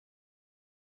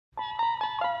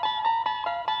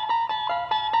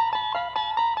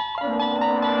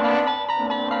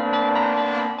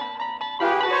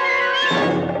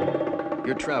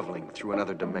You're traveling through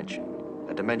another dimension.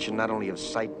 A dimension not only of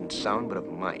sight and sound, but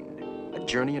of mind. A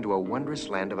journey into a wondrous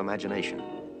land of imagination.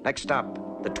 Next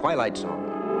stop, the Twilight Zone.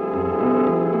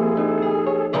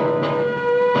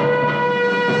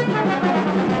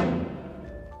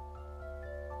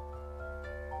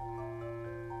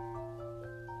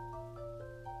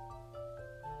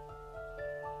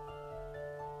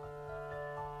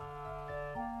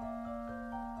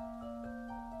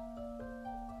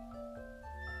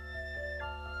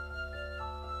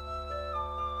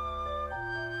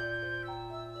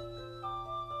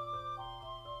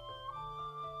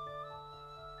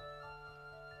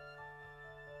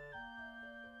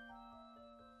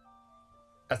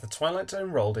 As The Twilight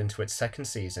Zone rolled into its second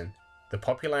season, the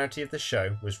popularity of the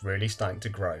show was really starting to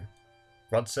grow.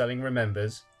 Rod Serling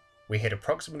remembers, "We hit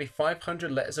approximately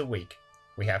 500 letters a week,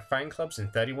 we have fan clubs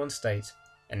in 31 states,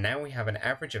 and now we have an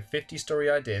average of 50 story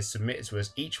ideas submitted to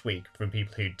us each week from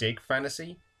people who dig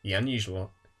fantasy, the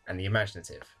unusual, and the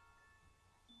imaginative."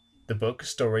 The book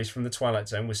Stories from the Twilight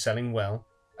Zone was selling well,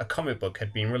 a comic book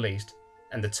had been released,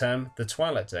 and the term The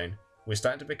Twilight Zone was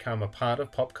starting to become a part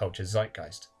of pop culture's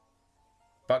zeitgeist.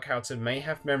 Buckhoughton may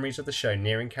have memories of the show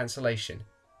nearing cancellation,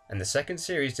 and the second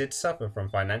series did suffer from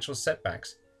financial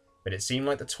setbacks, but it seemed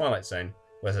like The Twilight Zone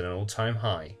was at an all-time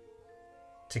high.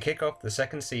 To kick off the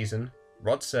second season,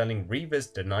 Rod Serling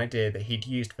revisited an idea that he'd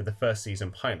used for the first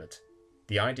season pilot,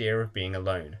 the idea of being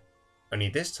alone. Only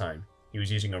this time, he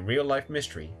was using a real-life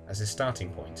mystery as his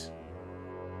starting point.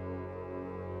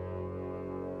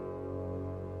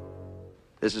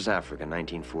 This is Africa,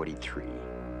 1943.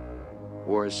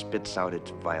 War spits out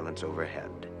its violence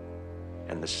overhead,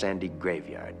 and the sandy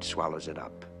graveyard swallows it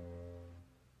up.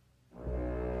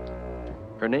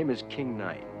 Her name is King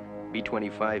 9,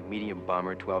 B-25 medium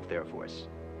bomber, 12th Air Force.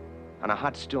 On a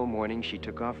hot, still morning, she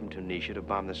took off from Tunisia to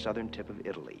bomb the southern tip of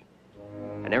Italy.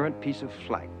 An errant piece of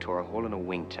flak tore a hole in a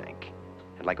wing tank,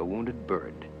 and like a wounded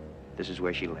bird, this is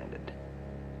where she landed.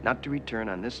 Not to return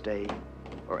on this day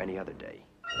or any other day.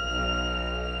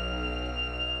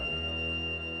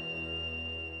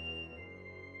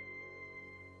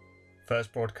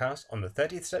 First broadcast on the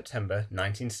 30th September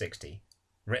 1960,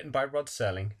 written by Rod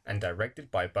Serling and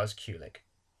directed by Buzz Kulik.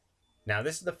 Now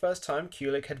this is the first time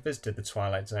Kulik had visited the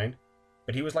Twilight Zone,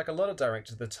 but he was like a lot of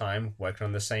directors at the time working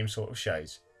on the same sort of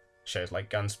shows. Shows like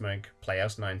Gunsmoke,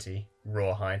 Playhouse 90,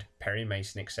 Rawhide, Perry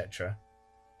Mason, etc.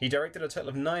 He directed a total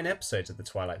of 9 episodes of the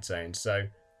Twilight Zone, so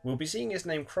we'll be seeing his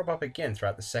name crop up again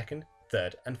throughout the second,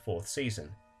 third and fourth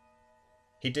season.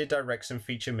 He did direct some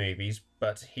feature movies,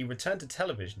 but he returned to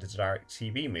television to direct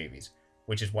TV movies,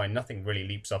 which is why nothing really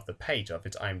leaps off the page of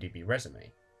his IMDb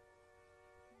resume.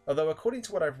 Although according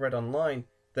to what I've read online,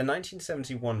 the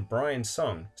 1971 Brian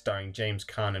song, starring James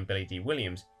Caan and Billy D.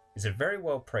 Williams, is a very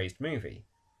well praised movie.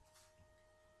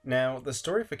 Now, the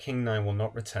story for King 9 Will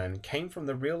Not Return came from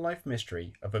the real-life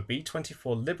mystery of a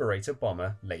B-24 Liberator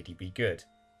bomber, Lady Be Good,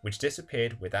 which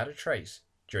disappeared without a trace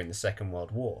during the Second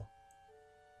World War.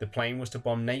 The plane was to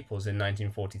bomb Naples in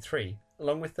 1943,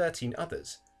 along with 13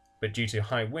 others, but due to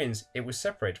high winds, it was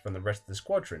separated from the rest of the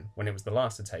squadron when it was the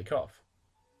last to take off.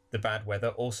 The bad weather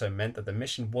also meant that the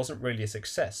mission wasn't really a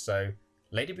success, so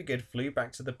Lady Be Good flew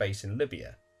back to the base in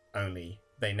Libya, only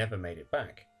they never made it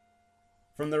back.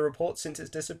 From the reports since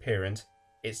its disappearance,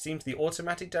 it seems the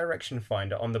automatic direction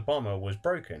finder on the bomber was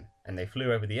broken and they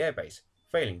flew over the airbase,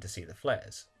 failing to see the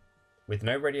flares. With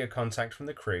no radio contact from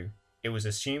the crew, it was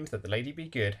assumed that the Lady Be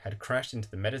Good had crashed into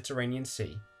the Mediterranean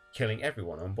Sea, killing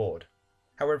everyone on board.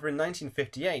 However, in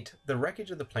 1958, the wreckage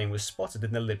of the plane was spotted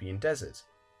in the Libyan desert.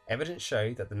 Evidence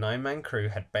showed that the 9-man crew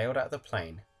had bailed out of the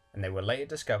plane, and they were later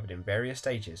discovered in various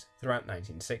stages throughout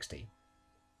 1960.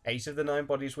 8 of the 9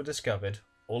 bodies were discovered,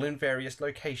 all in various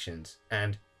locations,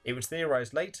 and it was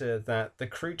theorized later that the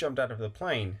crew jumped out of the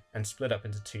plane and split up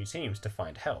into 2 teams to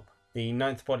find help. The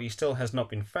 9th body still has not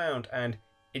been found, and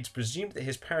it's presumed that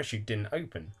his parachute didn't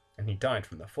open, and he died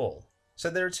from the fall. So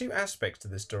there are 2 aspects to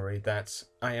this story that,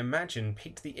 I imagine,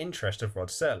 piqued the interest of Rod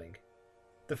Serling.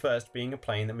 The first being a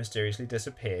plane that mysteriously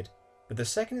disappeared, but the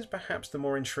second is perhaps the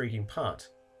more intriguing part,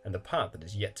 and the part that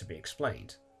is yet to be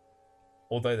explained.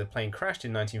 Although the plane crashed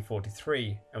in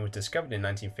 1943 and was discovered in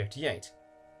 1958,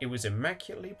 it was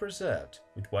immaculately preserved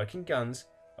with working guns,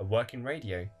 a working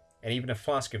radio, and even a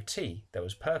flask of tea that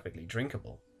was perfectly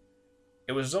drinkable.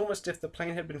 It was almost as if the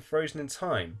plane had been frozen in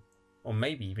time, or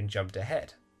maybe even jumped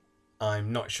ahead.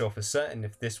 I'm not sure for certain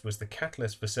if this was the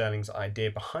catalyst for Serling's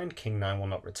idea behind King 9 Will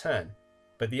Not Return,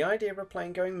 but the idea of a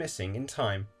plane going missing in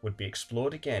time would be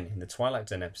explored again in the Twilight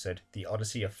Zone episode The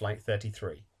Odyssey of Flight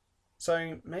 33.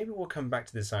 So maybe we'll come back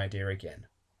to this idea again.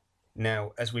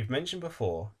 Now, as we've mentioned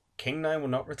before, King Nine Will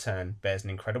Not Return bears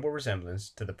an incredible resemblance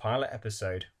to the pilot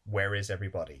episode Where Is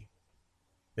Everybody?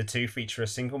 The two feature a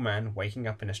single man waking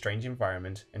up in a strange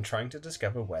environment and trying to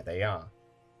discover where they are.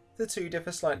 The two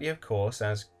differ slightly, of course,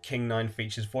 as King Nine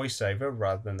features voiceover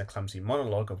rather than the clumsy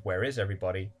monologue of Where Is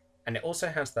Everybody, and it also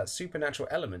has that supernatural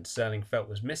element Serling felt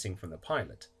was missing from the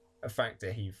pilot, a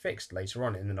factor he fixed later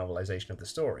on in the novelization of the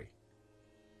story.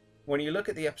 When you look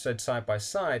at the episodes side by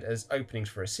side as openings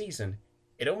for a season,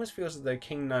 it almost feels as though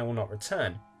King Nine Will Not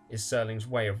Return is Serling's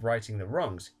way of righting the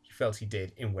wrongs he felt he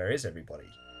did in Where Is Everybody?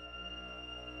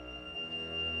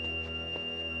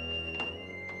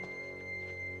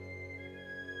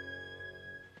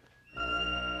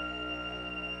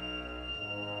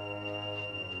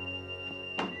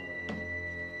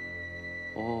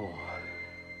 Oh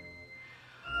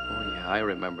yeah, I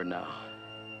remember now.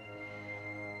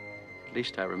 At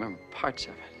least I remember parts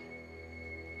of it.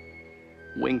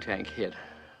 Wing tank hit,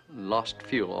 lost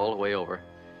fuel all the way over.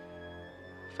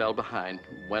 Fell behind,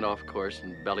 went off course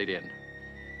and bellied in.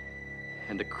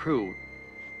 And the crew.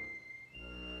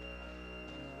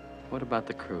 What about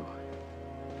the crew?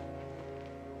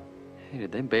 Hey,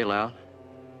 did they bail out?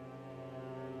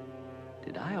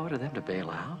 Did I order them to bail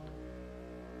out?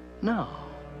 No.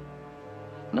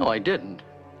 No, I didn't.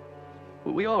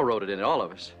 We all wrote it in, all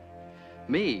of us.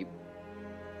 Me.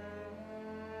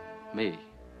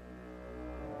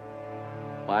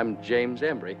 Well, I'm James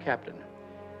Embry, captain.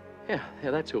 Yeah,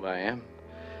 that's who I am.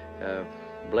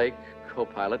 Blake,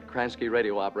 co-pilot, Kransky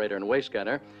radio operator and waist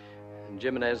gunner.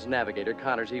 Jimenez navigator.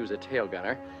 Connors, he was a tail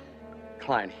gunner.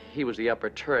 Klein, he was the upper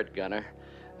turret gunner.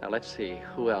 Now, let's see,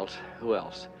 who else?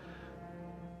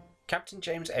 Captain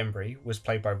James Embry was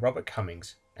played by Robert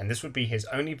Cummings, and this would be his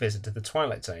only visit to the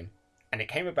Twilight Zone, and it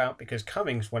came about because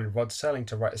Cummings wanted Rod Serling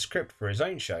to write a script for his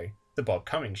own show, The Bob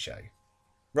Cummings Show.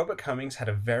 Robert Cummings had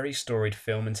a very storied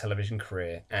film and television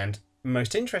career, and,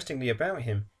 most interestingly about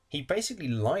him, he basically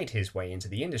lied his way into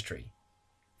the industry.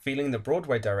 Feeling that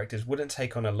Broadway directors wouldn't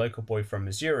take on a local boy from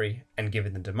Missouri, and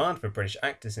given the demand for British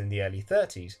actors in the early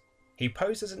 30s, he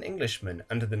posed as an Englishman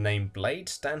under the name Blade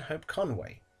Stanhope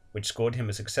Conway, which scored him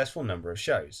a successful number of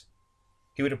shows.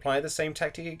 He would apply the same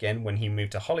tactic again when he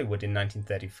moved to Hollywood in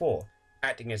 1934,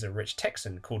 acting as a rich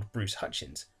Texan called Bruce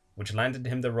Hutchins, which landed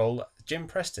him the role as Jim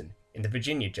Preston in The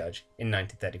Virginia Judge in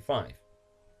 1935.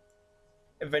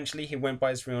 Eventually he went by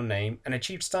his real name and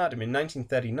achieved stardom in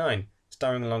 1939,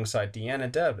 starring alongside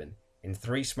Deanna Durbin in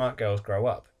Three Smart Girls Grow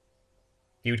Up.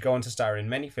 He would go on to star in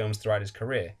many films throughout his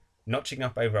career, notching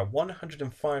up over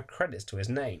 105 credits to his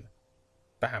name.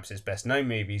 Perhaps his best known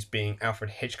movies being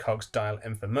Alfred Hitchcock's Dial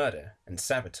M for Murder and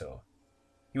Saboteur.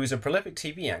 He was a prolific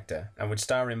TV actor and would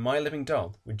star in My Living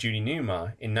Doll with Judy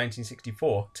Newmar in 1964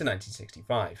 to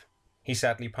 1965. He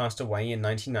sadly passed away in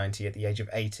 1990 at the age of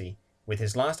 80, with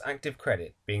his last active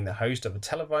credit being the host of a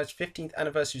televised 15th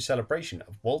anniversary celebration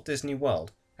of Walt Disney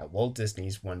World at Walt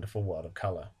Disney's Wonderful World of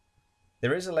Color.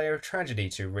 There is a layer of tragedy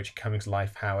to Richard Cummings'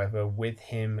 life, however, with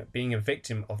him being a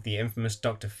victim of the infamous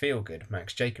Dr. Feelgood,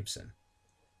 Max Jacobson.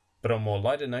 But on more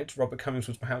lighter notes, Robert Cummings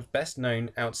was perhaps best known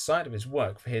outside of his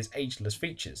work for his ageless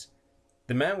features.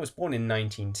 The man was born in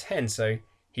 1910, so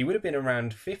he would have been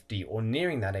around 50 or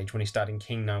nearing that age when he starred in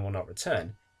King Nine Will Not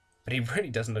Return, but he really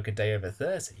doesn't look a day over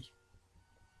 30.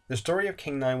 The story of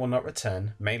King Nine Will Not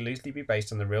Return may loosely be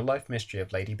based on the real-life mystery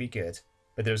of Lady Be Good,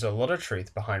 but there is a lot of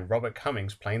truth behind Robert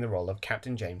Cummings playing the role of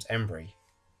Captain James Embry.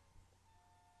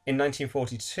 In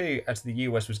 1942, as the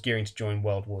US was gearing to join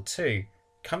World War II,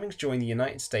 Cummings joined the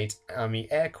United States Army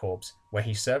Air Corps, where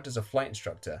he served as a flight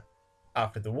instructor.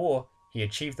 After the war, he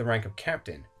achieved the rank of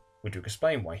captain, which would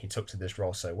explain why he took to this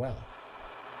role so well.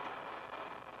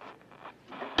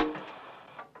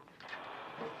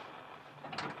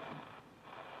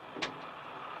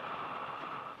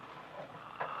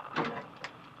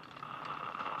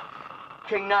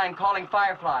 King 9 calling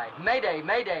Firefly. Mayday,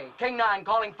 mayday. King 9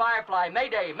 calling Firefly.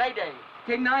 Mayday, mayday.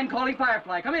 King 9 calling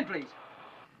Firefly. Come in, please.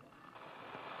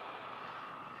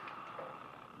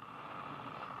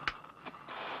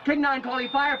 King 9 calling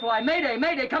Firefly. Mayday,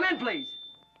 mayday. Come in, please.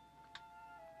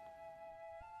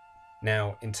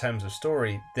 Now, in terms of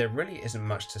story, there really isn't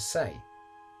much to say.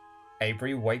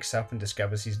 Avery wakes up and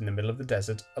discovers he's in the middle of the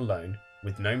desert, alone,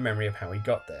 with no memory of how he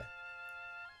got there.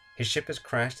 His ship has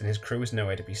crashed and his crew is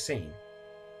nowhere to be seen.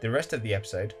 The rest of the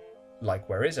episode, like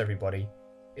Where Is Everybody,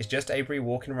 is just Avery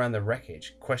walking around the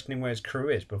wreckage, questioning where his crew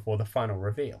is before the final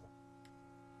reveal.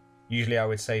 Usually I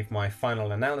would save my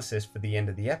final analysis for the end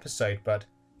of the episode, but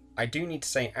I do need to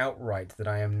say outright that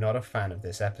I am not a fan of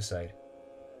this episode.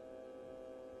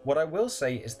 What I will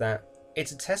say is that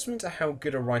it's a testament to how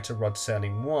good a writer Rod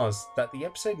Serling was that the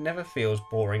episode never feels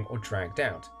boring or dragged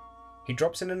out. He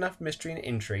drops in enough mystery and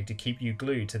intrigue to keep you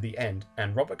glued to the end,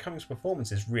 and Robert Cummings'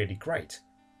 performance is really great,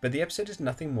 but the episode is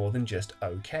nothing more than just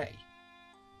okay.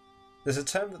 There's a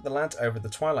term that the lads over at the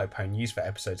Twilight Pwn use for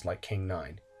episodes like King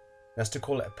 9. That's to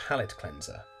call it a palate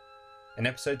cleanser. An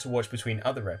episode to watch between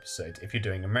other episodes if you're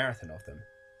doing a marathon of them.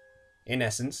 In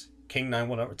essence, King 9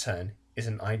 Will Not Return is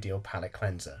an ideal palate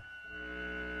cleanser.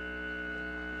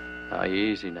 Now,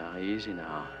 easy now, easy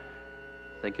now.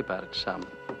 Think about it some.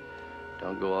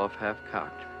 Don't go off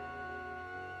half-cocked.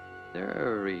 There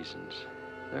are reasons.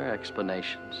 There are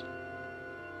explanations.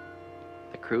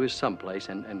 The crew is someplace,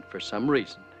 and for some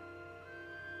reason.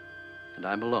 And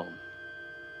I'm alone.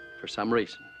 For some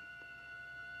reason.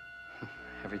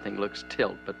 Everything looks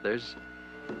tilt, but there's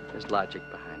logic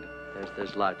behind it.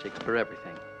 There's logic for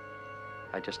everything.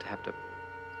 I just have to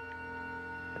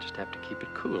keep it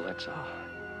cool, that's all.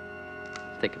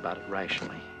 Think about it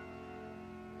rationally.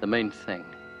 The main thing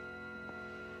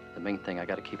I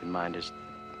gotta keep in mind is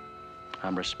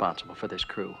I'm responsible for this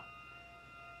crew.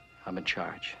 I'm in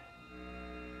charge.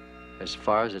 As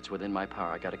far as it's within my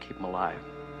power, I gotta keep them alive.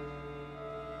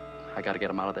 I gotta get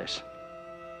them out of this.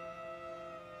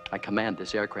 I command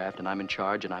this aircraft, and I'm in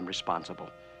charge, and I'm responsible.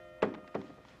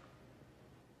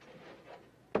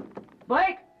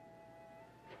 Blake?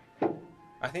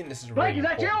 I think this is a Blake, really is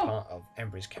that important you? part of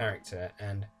Embry's character,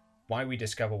 and why we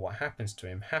discover what happens to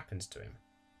him.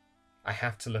 I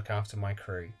have to look after my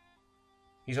crew.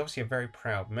 He's obviously a very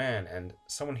proud man, and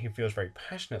someone who feels very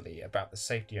passionately about the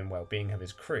safety and well-being of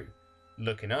his crew,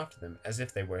 looking after them as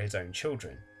if they were his own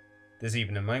children. There's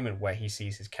even a moment where he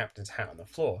sees his captain's hat on the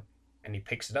floor, and he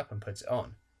picks it up and puts it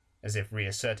on, as if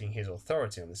reasserting his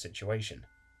authority on the situation.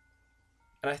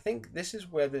 And I think this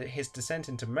is where his descent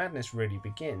into madness really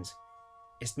begins.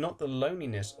 It's not the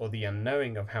loneliness or the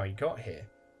unknowing of how he got here,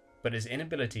 but his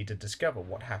inability to discover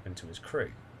what happened to his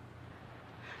crew.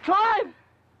 Klein!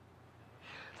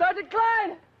 Sergeant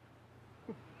Klein!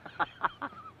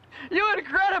 You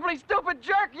incredibly stupid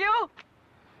jerk, you!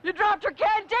 You dropped your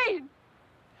canteen!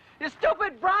 You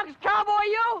stupid Bronx cowboy,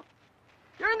 you!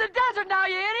 You're in the desert now,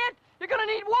 you idiot! You're gonna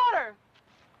need water!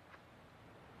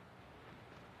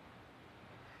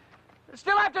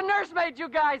 Still have to nursemaid you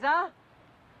guys, huh?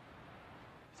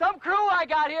 Some crew I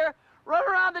got here run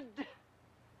around the...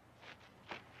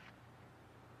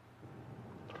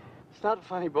 It's not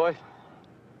funny, boy.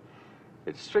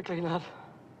 It's strictly not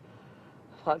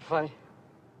funny.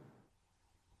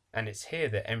 And it's here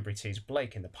that Embry sees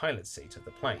Blake in the pilot's seat of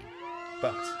the plane.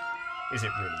 But is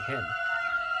it really him?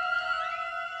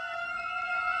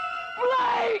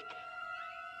 Blake!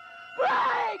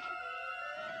 Blake!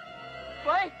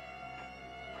 Blake?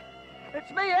 It's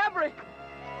me, Embry.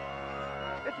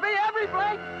 It's me, Embry,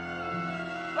 Blake.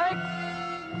 Blake.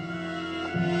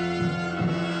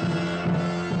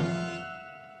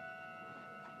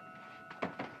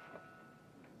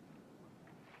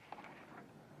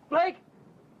 Blake?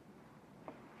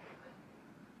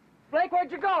 Blake,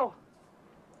 where'd you go?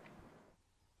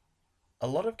 A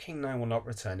lot of King 9 Will Not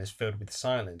Return is filled with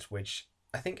silence, which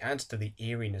I think adds to the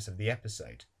eeriness of the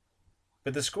episode.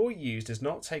 But the score used is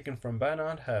not taken from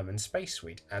Bernard Herrmann's Space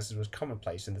Suite, as it was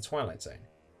commonplace in the Twilight Zone.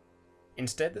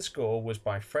 Instead, the score was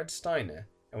by Fred Steiner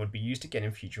and would be used again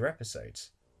in future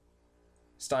episodes.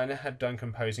 Steiner had done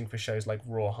composing for shows like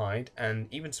Rawhide and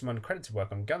even some uncredited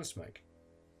work on Gunsmoke,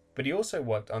 but he also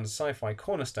worked on the sci-fi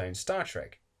cornerstone Star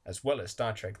Trek, as well as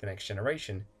Star Trek The Next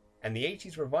Generation, and the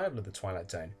 80s revival of the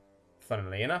Twilight Zone,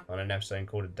 funnily enough on an episode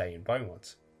called A Day in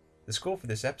Beaumont. The score for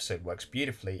this episode works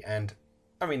beautifully, and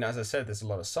as I said, there's a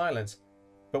lot of silence,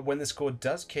 but when the score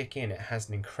does kick in, it has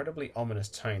an incredibly ominous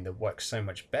tone that works so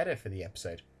much better for the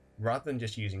episode, rather than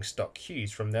just using stock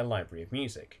cues from their library of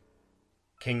music.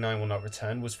 King 9 Will Not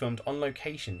Return was filmed on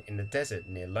location in the desert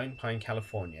near Lone Pine,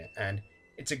 California, and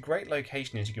it's a great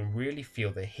location as you can really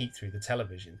feel the heat through the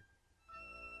television.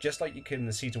 Just like you could in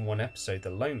the Season 1 episode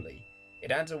The Lonely, it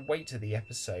adds a weight to the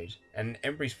episode, and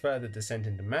Embry's further descent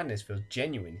into madness feels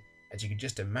genuine, as you could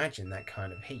just imagine that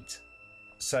kind of heat.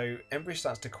 So Embry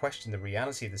starts to question the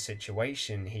reality of the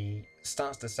situation. He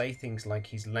starts to say things like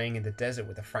he's laying in the desert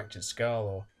with a fractured skull,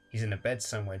 or he's in a bed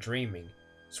somewhere dreaming,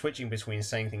 switching between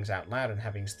saying things out loud and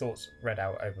having his thoughts read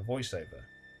out over voiceover.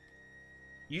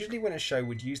 Usually when a show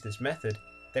would use this method,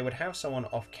 they would have someone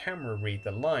off camera read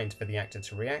the lines for the actor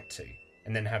to react to,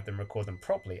 and then have them record them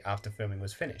properly after filming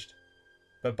was finished.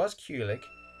 But Buzz Kulik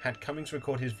had Cummings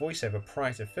record his voiceover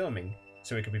prior to filming,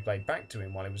 so it could be played back to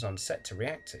him while he was on set to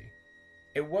react to.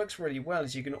 It works really well,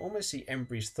 as you can almost see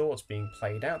Embry's thoughts being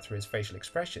played out through his facial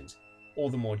expressions, all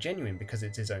the more genuine because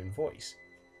it's his own voice.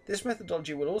 This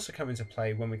methodology will also come into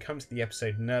play when we come to the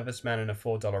episode Nervous Man in a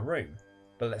 $4 Room,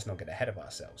 but let's not get ahead of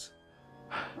ourselves.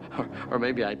 Or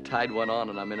maybe I tied one on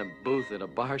and I'm in a booth in a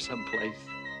bar someplace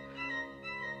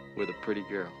with a pretty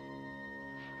girl.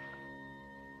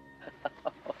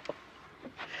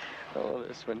 Oh,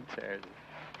 this one tears it.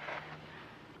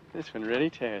 This one really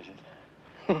tears it.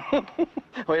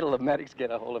 Wait till the medics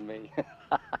get a hold of me.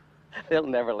 They'll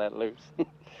never let loose.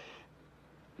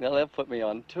 They'll put me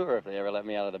on tour if they ever let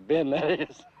me out of the bin, that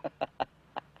is.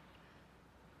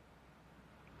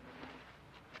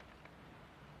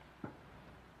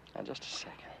 Now, just a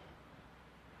second.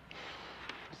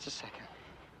 Just a second.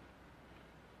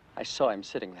 I saw him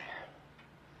sitting there.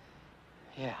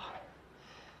 Yeah.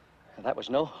 That was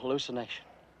no hallucination.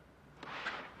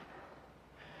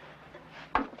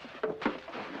 I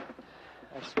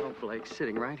saw Blake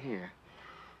sitting right here.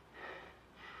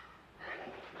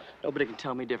 Nobody can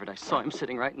tell me different. I saw him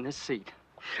sitting right in this seat.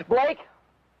 Blake!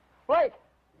 Blake!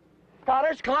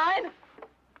 Connors, Klein?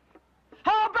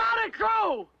 How about it,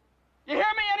 crew? You hear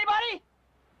me, anybody?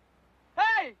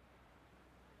 Hey!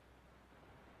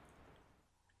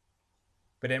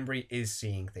 But Embry is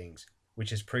seeing things,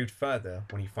 which is proved further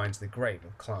when he finds the grave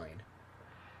of Klein.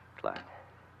 Klein,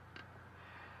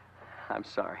 I'm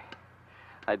sorry.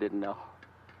 I didn't know.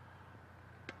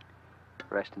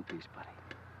 Rest in peace, buddy.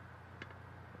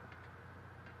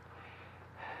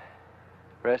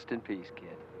 Rest in peace,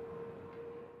 kid.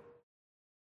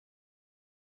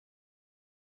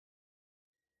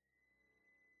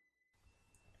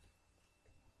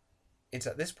 It's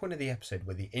at this point of the episode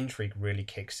where the intrigue really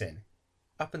kicks in.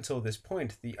 Up until this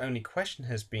point, the only question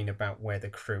has been about where the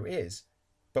crew is,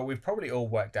 but we've probably all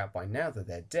worked out by now that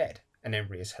they're dead, and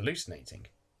Embry is hallucinating.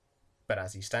 But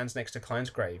as he stands next to Klein's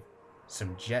grave,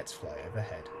 some jets fly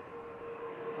overhead.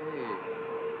 Hey,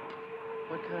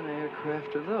 what kind of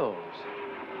aircraft are those?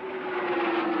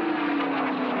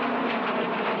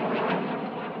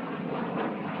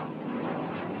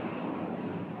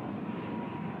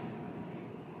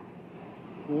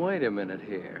 Wait a minute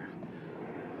here.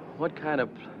 What kind of...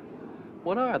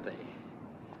 What are they?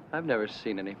 I've never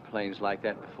seen any planes like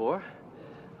that before.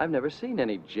 I've never seen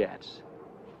any jets.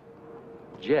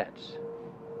 Jets?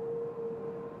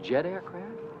 Jet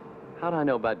aircraft? How do I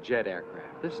know about jet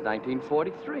aircraft? This is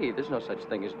 1943. There's no such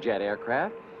thing as jet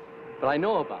aircraft. But I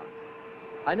know about it.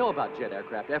 I know about jet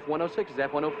aircraft. F-106s,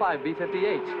 F-105,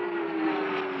 B-58s.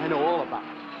 I know all about it.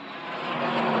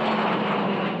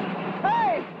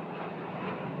 Hey!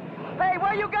 Hey,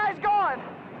 where you guys going?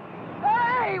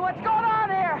 Hey, what's going on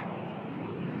here?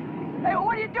 Hey,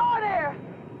 what are you doing here?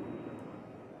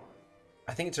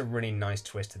 I think it's a really nice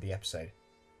twist to the episode.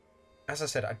 As I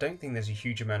said, I don't think there's a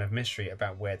huge amount of mystery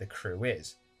about where the crew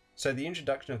is, so the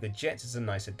introduction of the jets is a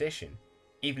nice addition,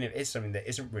 even if it's something that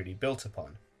isn't really built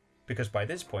upon, because by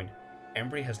this point,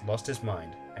 Embry has lost his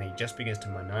mind and he just begins to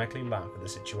maniacally laugh at the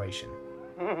situation.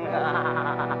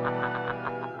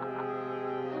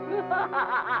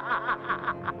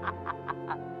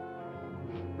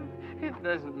 It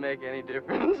doesn't make any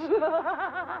difference.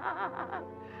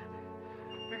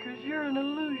 Because you're an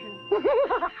illusion.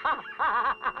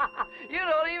 You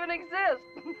don't even exist.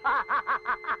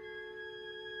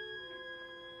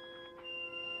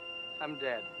 I'm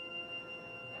dead.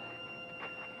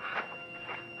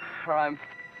 Or I'm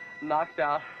knocked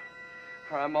out.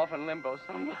 Or I'm off in limbo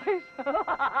someplace.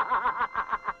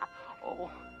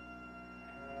 Oh.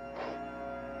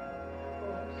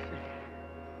 Let's see.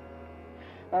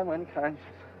 I'm unconscious.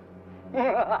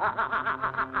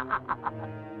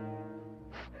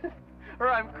 Or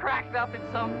I'm cracked up in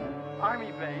some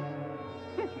army base.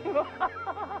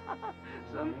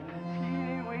 Some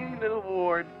teeny-weeny little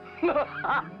ward.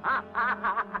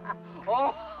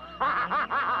 Oh!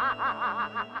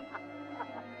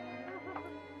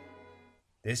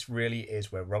 This really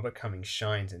is where Robert Cummings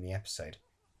shines in the episode.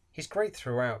 He's great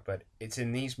throughout, but it's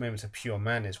in these moments of pure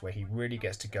madness where he really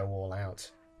gets to go all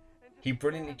out. He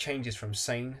brilliantly changes from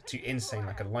sane to insane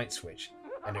like a light switch,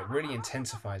 and it really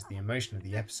intensifies the emotion of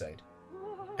the episode.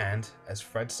 And, as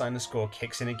Fred's sign the score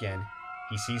kicks in again,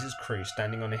 he sees his crew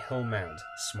standing on a hill mound,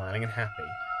 smiling and happy,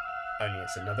 only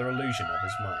it's another illusion of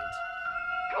his mind.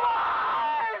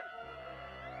 Clyde!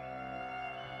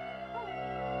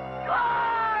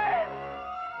 Clyde!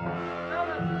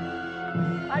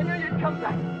 I knew you'd come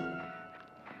back.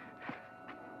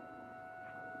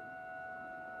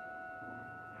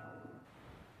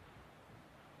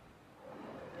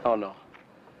 Oh, no.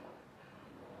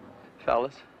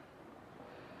 Fellas.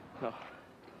 No.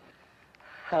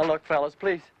 Now, look, fellas,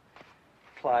 please.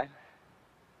 Clyde.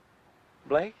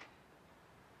 Blake.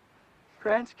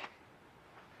 Kransky.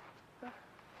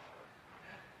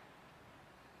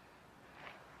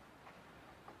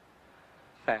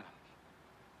 Phantom.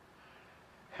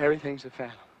 Everything's a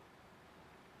phantom.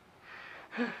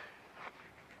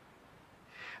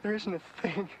 There isn't a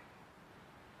thing,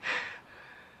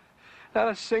 not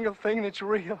a single thing that's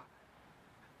real.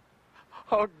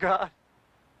 Oh, God.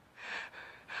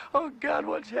 Oh, God,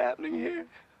 what's happening here?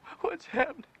 What's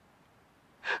happening?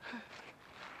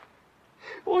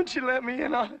 Won't you let me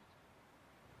in on it?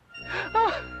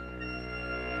 Oh,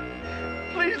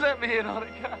 please let me in on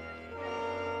it, God.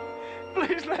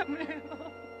 Please let me in on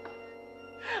it.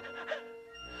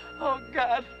 Oh,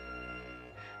 God.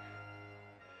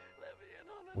 Let me in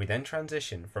on it. We then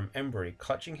transition from Embry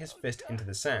clutching his fist into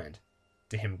the sand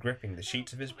to him gripping the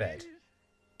sheets of his bed.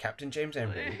 Captain James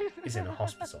Embry is in a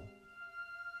hospital.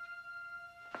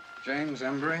 James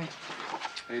Embry,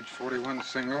 age 41,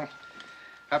 single.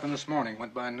 Happened this morning.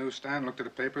 Went by a newsstand, looked at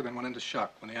a paper, then went into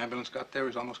shock. When the ambulance got there, he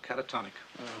was almost catatonic.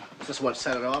 Is this what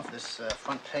set it off, this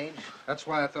front page? That's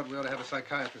why I thought we ought to have a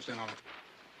psychiatrist in on it.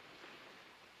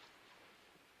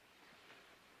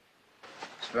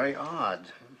 It's very odd.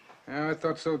 Yeah, I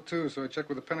thought so, too. So I checked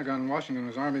with the Pentagon in Washington,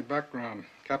 his Army background.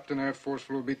 Captain Air Force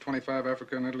Flew B-25,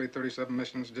 Africa and Italy, 37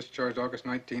 missions, discharged August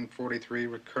 1943,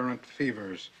 recurrent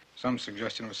fevers. Some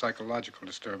suggestion of a psychological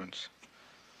disturbance.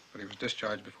 But he was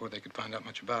discharged before they could find out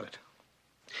much about it.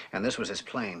 And this was his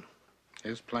plane?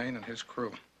 His plane and his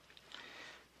crew.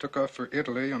 Took off for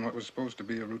Italy on what was supposed to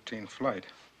be a routine flight.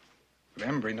 But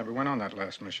Embry never went on that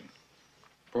last mission.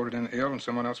 Reported in ill and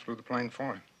someone else flew the plane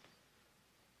for him.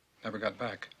 Never got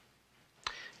back.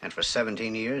 And for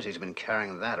 17 years, he's been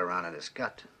carrying that around in his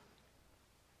gut.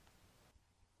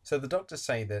 So the doctors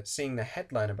say that seeing the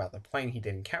headline about the plane he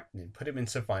didn't captain in put him in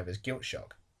survivor's guilt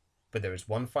shock. But there is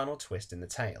one final twist in the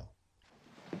tale.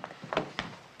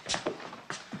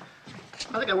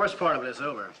 I think the worst part of it is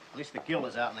over. At least the guilt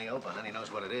is out in the open, and he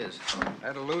knows what it is.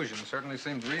 That illusion certainly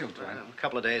seemed real to him. A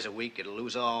couple of days a week, it'll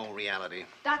lose all reality.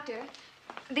 Doctor,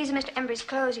 these are Mr. Embry's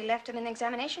clothes. He left them in the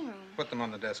examination room. Put them on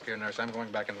the desk here, nurse. I'm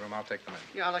going back in the room. I'll take them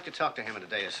in. Yeah, I'd like to talk to him in a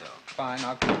day or so. Fine,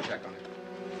 I'll keep a check on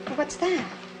it. What's that?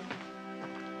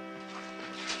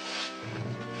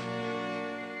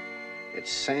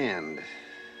 It's sand.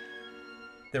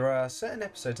 There are certain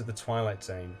episodes of The Twilight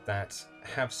Zone that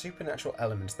have supernatural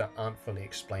elements that aren't fully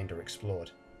explained or explored.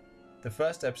 The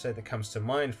first episode that comes to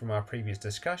mind from our previous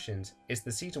discussions is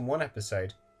the Season 1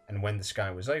 episode, And When the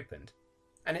Sky Was Opened.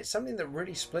 And it's something that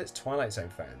really splits Twilight Zone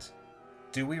fans.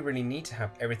 Do we really need to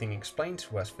have everything explained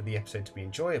to us for the episode to be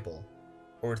enjoyable?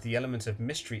 Or is the element of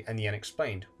mystery and the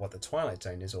unexplained what the Twilight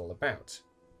Zone is all about?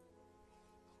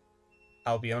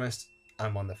 I'll be honest,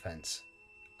 I'm on the fence.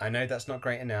 I know that's not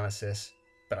great analysis,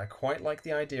 but I quite like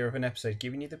the idea of an episode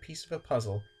giving you the piece of a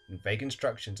puzzle and vague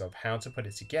instructions of how to put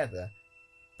it together,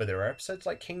 but there are episodes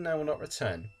like King Nine Will Not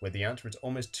Return where the answer is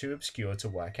almost too obscure to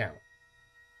work out.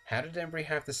 How did Embry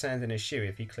have the sand in his shoe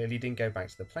if he clearly didn't go back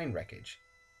to the plane wreckage?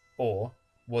 Or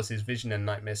was his vision and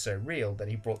nightmare so real that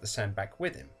he brought the sand back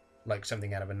with him, like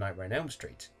something out of A Nightmare on Elm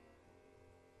Street?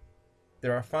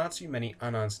 There are far too many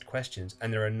unanswered questions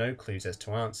and there are no clues as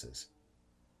to answers.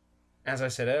 As I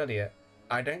said earlier,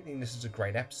 I don't think this is a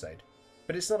great episode,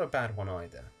 but it's not a bad one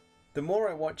either. The more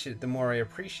I watch it, the more I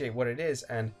appreciate what it is,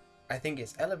 and I think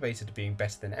it's elevated to being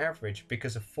better than average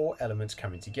because of 4 elements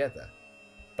coming together.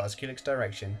 Buzz Kulik's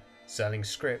direction, Serling's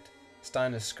script,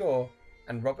 Steiner's score,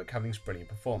 and Robert Cummings' brilliant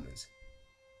performance.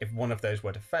 If one of those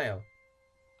were to fail,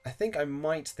 I think I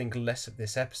might think less of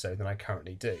this episode than I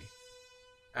currently do.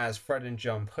 As Fred and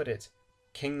John put it,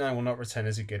 King Nine Will Not Return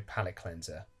is a good palate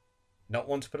cleanser. Not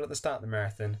one to put at the start of the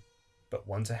marathon, but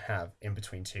one to have in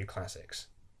between 2 classics.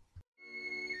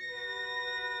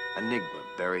 Enigma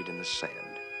buried in the sand.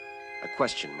 A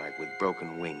question mark with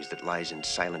broken wings that lies in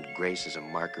silent grace as a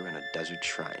marker in a desert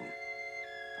shrine.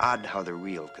 Odd how the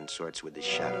real consorts with the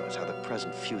shadows, how the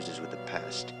present fuses with the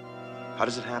past. How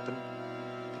does it happen?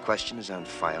 The question is on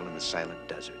file in the silent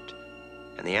desert.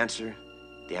 And the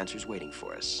answer's waiting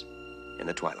for us in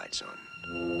the Twilight Zone.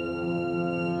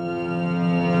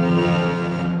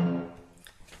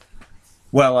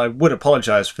 Well, I would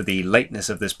apologise for the lateness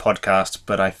of this podcast,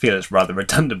 but I feel it's rather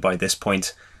redundant by this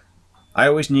point. I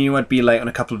always knew I'd be late on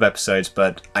a couple of episodes,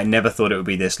 but I never thought it would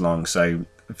be this long, so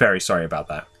very sorry about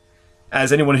that.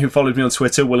 As anyone who follows me on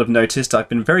Twitter will have noticed, I've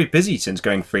been very busy since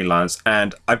going freelance,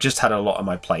 and I've just had a lot on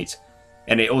my plate.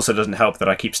 And it also doesn't help that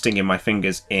I keep stinging my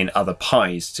fingers in other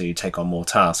pies to take on more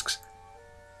tasks.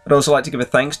 I'd also like to give a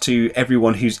thanks to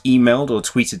everyone who's emailed or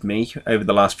tweeted me over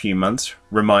the last few months,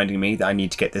 reminding me that I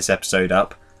need to get this episode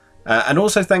up. And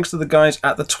also thanks to the guys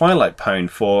at the Twilight Pwn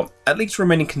for at least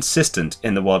remaining consistent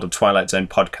in the world of Twilight Zone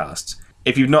podcasts.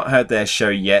 If you've not heard their show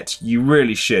yet, you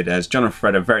really should, as John and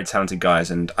Fred are very talented guys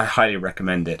and I highly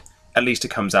recommend it. At least it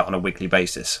comes out on a weekly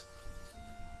basis.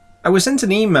 I was sent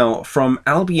an email from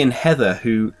Albie and Heather,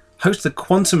 who host the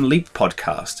Quantum Leap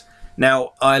podcast.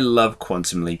 Now, I love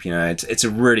Quantum Leap, it's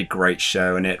a really great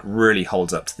show and it really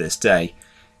holds up to this day.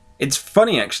 It's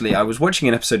funny, actually, I was watching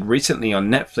an episode recently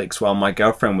on Netflix while my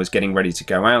girlfriend was getting ready to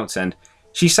go out, and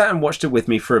she sat and watched it with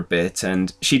me for a bit,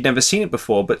 and she'd never seen it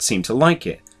before but seemed to like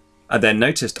it. I then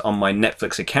noticed on my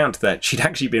Netflix account that she'd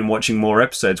actually been watching more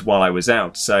episodes while I was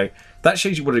out, so that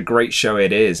shows you what a great show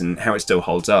it is and how it still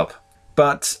holds up.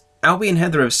 But Albie and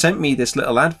Heather have sent me this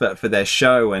little advert for their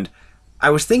show, and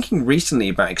I was thinking recently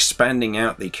about expanding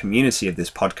out the community of this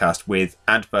podcast with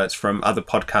adverts from other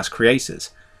podcast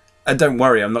creators. Don't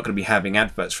worry, I'm not going to be having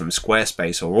adverts from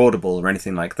Squarespace or Audible or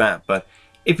anything like that, but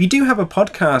if you do have a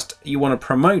podcast you want to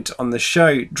promote on the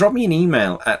show, drop me an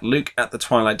email at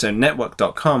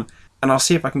luke@thetwilightzonenetwork.com and I'll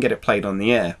see if I can get it played on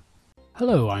the air.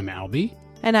 Hello, I'm Albie.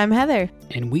 And I'm Heather.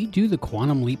 And we do the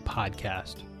Quantum Leap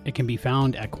podcast. It can be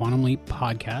found at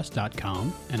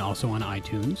quantumleappodcast.com and also on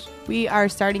iTunes. We are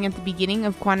starting at the beginning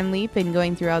of Quantum Leap and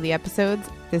going through all the episodes.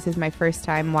 This is my first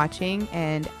time watching,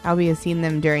 and Albie has seen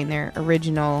them during their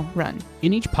original run.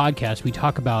 In each podcast, we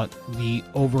talk about the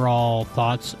overall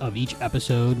thoughts of each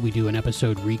episode. We do an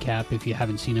episode recap if you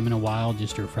haven't seen them in a while,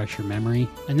 just to refresh your memory.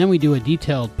 And then we do a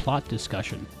detailed plot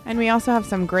discussion. And we also have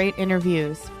some great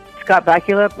interviews. Scott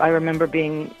Bakula, I remember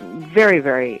being very,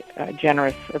 very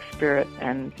generous of spirit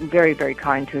and very, very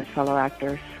kind to his fellow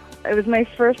actors. It was my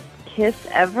first kiss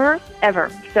ever.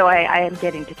 So I am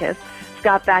getting to kiss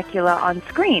Scott Bakula on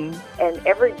screen. And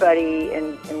everybody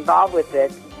involved with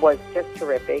it was just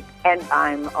terrific. And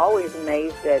I'm always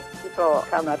amazed that people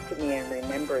come up to me and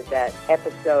remember that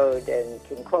episode and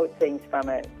can quote things from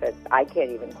it that I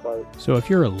can't even quote. So if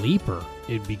you're a leaper,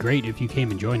 it'd be great if you came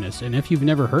and joined us. And if you've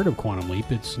never heard of Quantum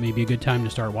Leap, it's maybe a good time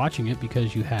to start watching it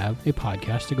because you have a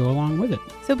podcast to go along with it.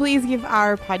 So please give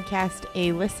our podcast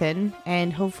a listen,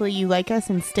 and hopefully you like us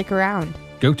and stick around.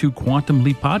 Go to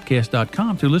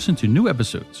quantumleappodcast.com to listen to new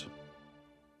episodes.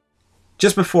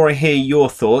 Just before I hear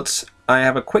your thoughts, I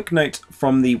have a quick note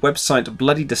from the website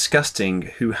Bloody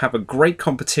Disgusting, who have a great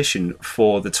competition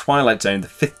for the Twilight Zone, the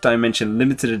 5th Dimension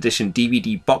Limited Edition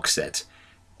DVD box set.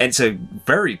 It's a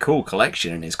very cool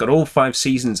collection, and it's got all 5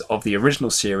 seasons of the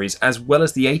original series as well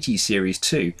as the 80s series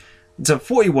too. It's a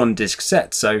 41 disc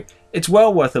set, so it's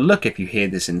well worth a look if you hear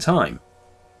this in time.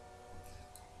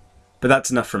 But that's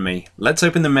enough from me. Let's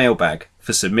open the mailbag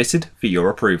for Submitted for Your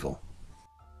Approval.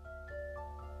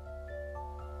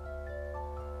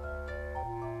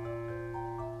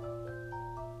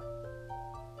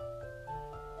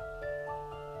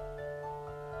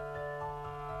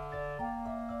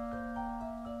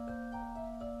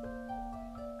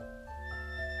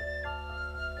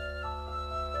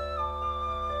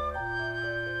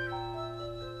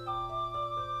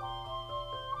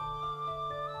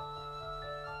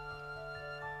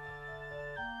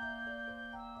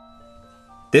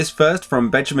 This first from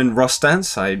Benjamin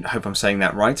Rostance, I hope I'm saying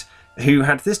that right, who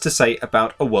had this to say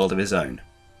about A World of His Own.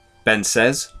 Ben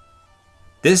says,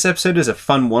 "This episode is a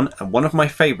fun one and one of my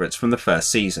favourites from the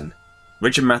first season.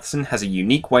 Richard Matheson has a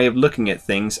unique way of looking at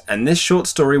things, and this short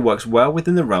story works well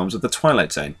within the realms of the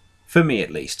Twilight Zone, for me at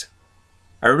least.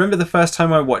 I remember the first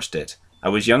time I watched it. I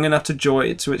was young enough to enjoy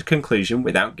it to its conclusion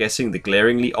without guessing the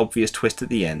glaringly obvious twist at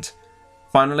the end.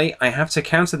 Finally, I have to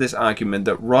counter this argument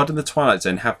that Rod and the Twilight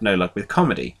Zone have no luck with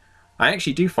comedy. I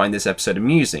actually do find this episode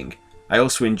amusing. I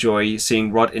also enjoy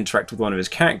seeing Rod interact with one of his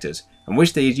characters, and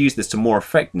wish they had used this to more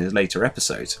effect in his later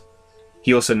episodes."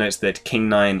 He also notes that King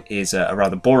 9 is a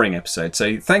rather boring episode,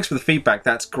 so thanks for the feedback,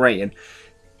 that's great. And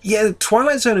yeah,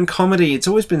 Twilight Zone and comedy, it's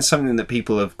always been something that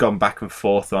people have gone back and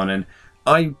forth on, and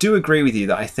I do agree with you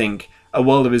that I think A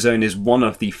World of His Own is one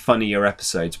of the funnier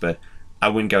episodes, but I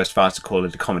wouldn't go as far as to call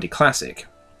it a comedy classic.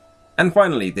 And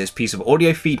finally, this piece of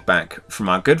audio feedback from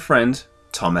our good friend,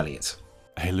 Tom Elliott.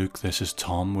 Hey Luke, this is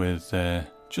Tom with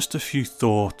just a few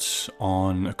thoughts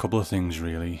on a couple of things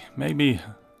really. Maybe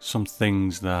some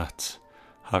things that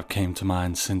have came to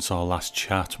mind since our last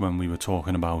chat when we were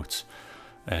talking about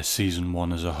Season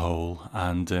 1 as a whole,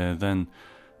 and then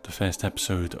the first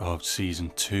episode of Season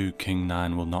 2, King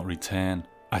 9 Will Not Return.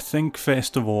 I think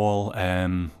first of all,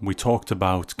 we talked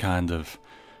about kind of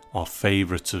our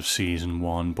favourites of Season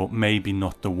 1, but maybe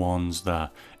not the ones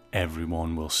that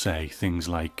everyone will say. Things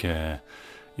like,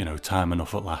 Time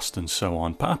Enough at Last and so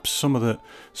on. Perhaps some of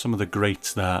the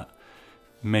greats that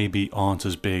maybe aren't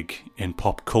as big in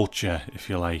pop culture, if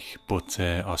you like, but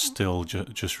are still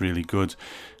just really good.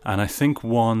 And I think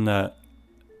one that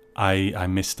I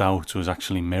missed out was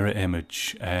actually Mirror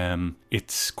Image.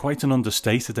 It's quite an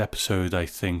understated episode, I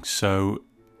think. So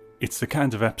it's the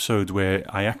kind of episode where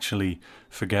I actually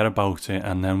forget about it,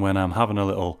 and then when I'm having a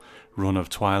little run of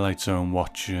Twilight Zone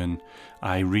watching,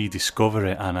 I rediscover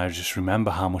it and I just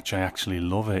remember how much I actually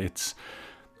love it. It's,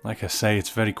 like I say, it's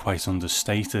very quite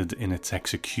understated in its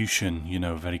execution, you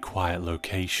know, very quiet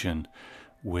location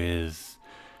with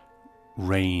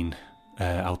rain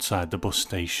outside the bus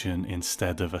station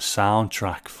instead of a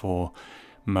soundtrack for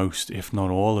most, if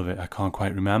not all of it. I can't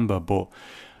quite remember, but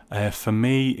for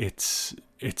me it's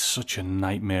such a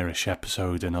nightmarish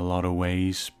episode in a lot of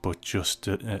ways, but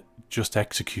just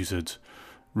executed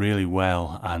really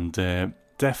well, and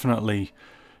definitely,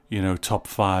 you know, top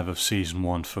 5 of season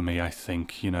 1 for me. I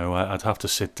think, you know, I'd have to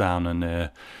sit down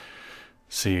and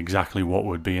see exactly what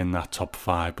would be in that top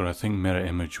 5, but I think Mirror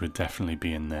Image would definitely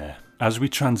be in there. As we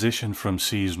transition from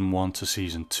season 1 to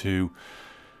season 2,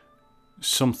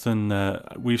 something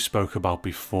that we've spoke about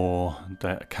before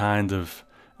that kind of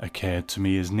occurred to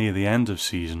me is near the end of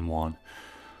season 1.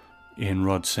 In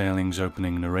Rod Serling's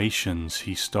opening narrations,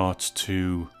 he starts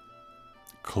to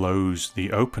close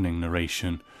the opening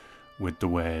narration with the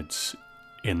words,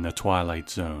 "In the Twilight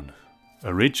Zone."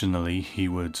 Originally, he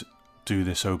would do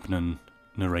this opening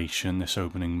narration, this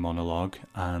opening monologue,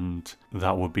 and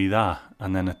that would be that.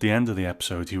 And then at the end of the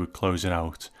episode, he would close it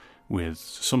out with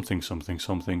something, something,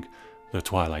 something, the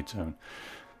Twilight Zone.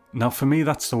 Now, for me,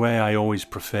 that's the way I always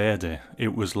preferred it.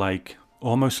 It was like,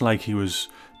 almost like he was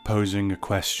posing a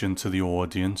question to the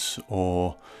audience,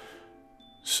 or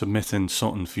submitting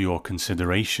something for your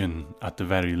consideration at the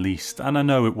very least. And I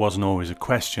know it wasn't always a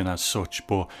question as such,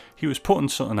 but he was putting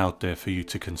something out there for you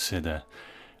to consider.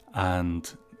 And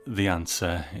the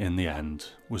answer in the end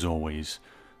was always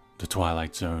the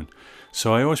Twilight Zone.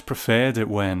 So I always preferred it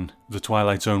when the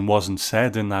Twilight Zone wasn't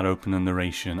said in that opening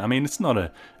narration. I mean, it's not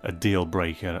a deal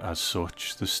breaker as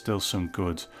such. There's still some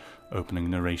good opening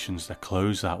narrations that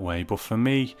close that way, but for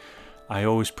me, I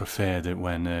always preferred it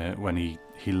when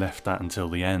he left that until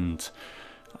the end.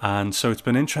 And so it's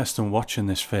been interesting watching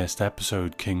this first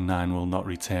episode, King Nine Will Not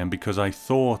Return, because I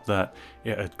thought that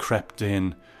it had crept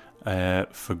in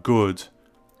for good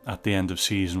at the end of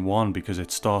season 1, because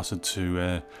it started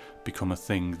to become a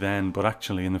thing then. But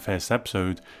actually in the first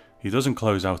episode, he doesn't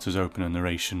close out his opening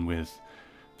narration with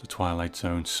the Twilight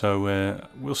Zone. So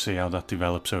we'll see how that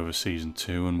develops over season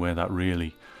 2 and where that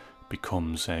really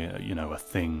becomes a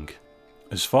thing.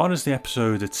 As far as the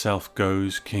episode itself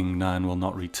goes, King Nine Will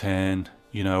Not Return,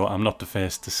 you know, I'm not the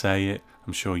first to say it.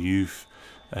 I'm sure you've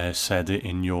said it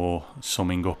in your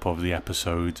summing up of the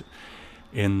episode,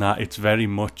 in that it's very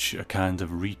much a kind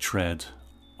of retread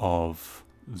of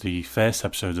the first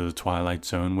episode of the Twilight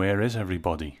Zone, Where Is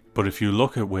Everybody? But if you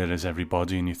look at Where Is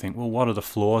Everybody and you think, well, what are the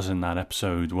flaws in that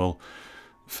episode? Well,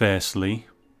 firstly,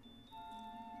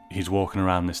 he's walking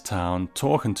around this town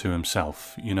talking to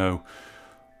himself. You know,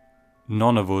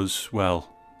 none of us, well,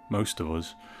 most of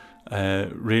us,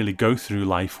 really go through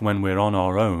life when we're on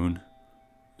our own,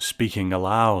 speaking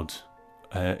aloud.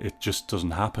 It just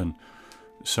doesn't happen.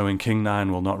 So in King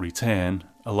Nine Will Not Return,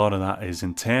 a lot of that is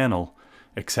internal,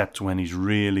 except when he's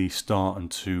really starting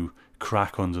to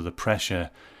crack under the pressure,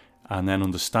 and then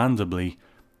understandably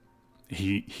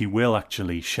he will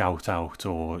actually shout out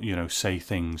or, you know, say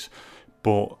things.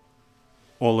 But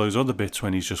all those other bits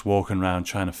when he's just walking around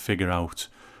trying to figure out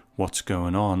what's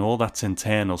going on, all that's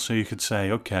internal. So you could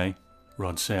say, okay,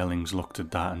 Rod Serling's looked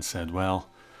at that and said, well,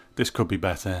 this could be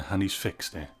better, and he's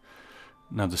fixed it.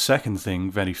 Now the second thing,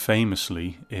 very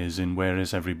famously, is in Where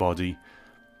Is Everybody,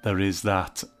 there is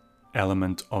that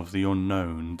element of the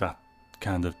unknown, that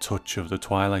kind of touch of the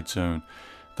Twilight Zone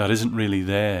that isn't really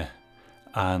there.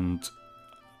 And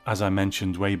as I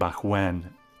mentioned way back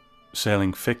when,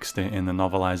 Serling fixed it in the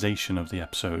novelization of the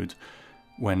episode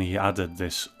when he added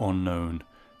this unknown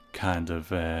kind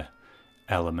of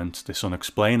element, this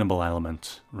unexplainable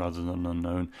element rather than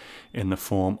unknown, in the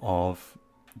form of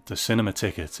the cinema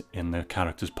ticket in the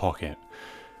character's pocket.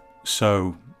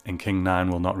 So in King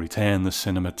Nine Will Not Return, the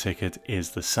cinema ticket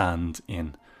is the sand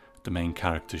in the main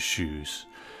character's shoes.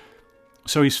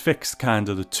 So he's fixed kind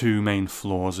of the two main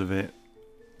flaws of it.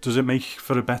 Does it make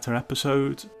for a better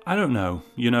episode? I don't know.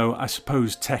 You know, I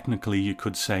suppose technically you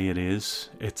could say it is.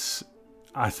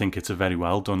 I think it's a very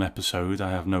well done episode.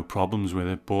 I have no problems with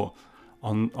it. But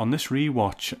on this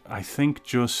rewatch, I think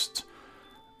just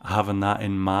having that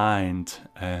in mind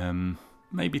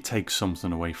maybe takes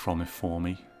something away from it for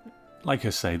me. Like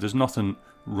I say, there's nothing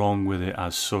wrong with it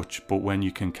as such, but when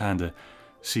you can kind of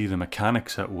see the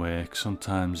mechanics at work,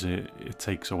 sometimes it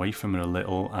takes away from it a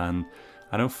little, and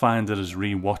I don't find it as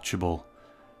rewatchable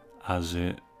as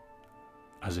it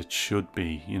should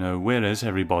be. You know, Where Is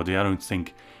Everybody? I don't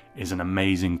think is an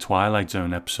amazing Twilight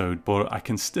Zone episode, but I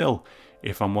can still,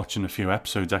 if I'm watching a few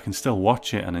episodes, I can still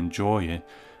watch it and enjoy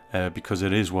it because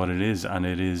it is what it is, and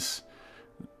it is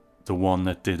the one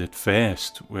that did it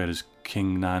first, whereas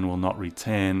King 9 Will Not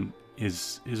Return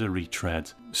is a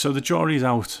retread. So the jury's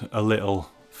out a little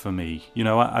for me. You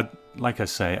know, I like I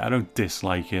say, I don't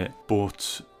dislike it,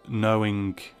 but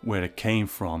knowing where it came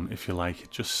from, if you like,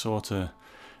 it just sort of,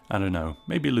 I don't know,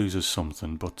 maybe loses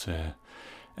something. But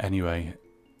anyway,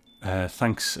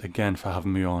 thanks again for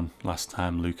having me on last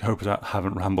time, Luke. Hope I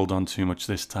haven't rambled on too much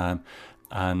this time.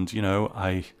 And, you know,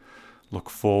 I look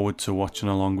forward to watching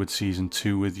along with Season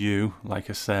 2 with you. Like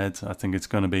I said, I think it's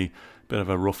going to be a bit of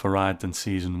a rougher ride than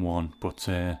Season 1, but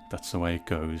that's the way it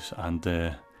goes.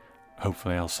 And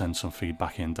hopefully I'll send some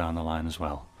feedback in down the line as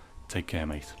well. Take care,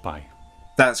 mate. Bye.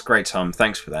 That's great, Tom.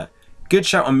 Thanks for that. Good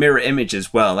shout on Mirror Image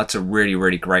as well. That's a really,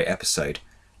 really great episode.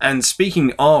 And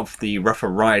speaking of the rougher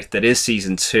ride that is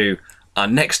Season 2, our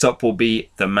next up will be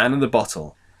The Man in the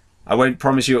Bottle. I won't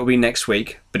promise you it will be next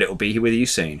week, but it will be here with you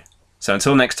soon. So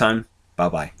until next time,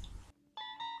 bye-bye.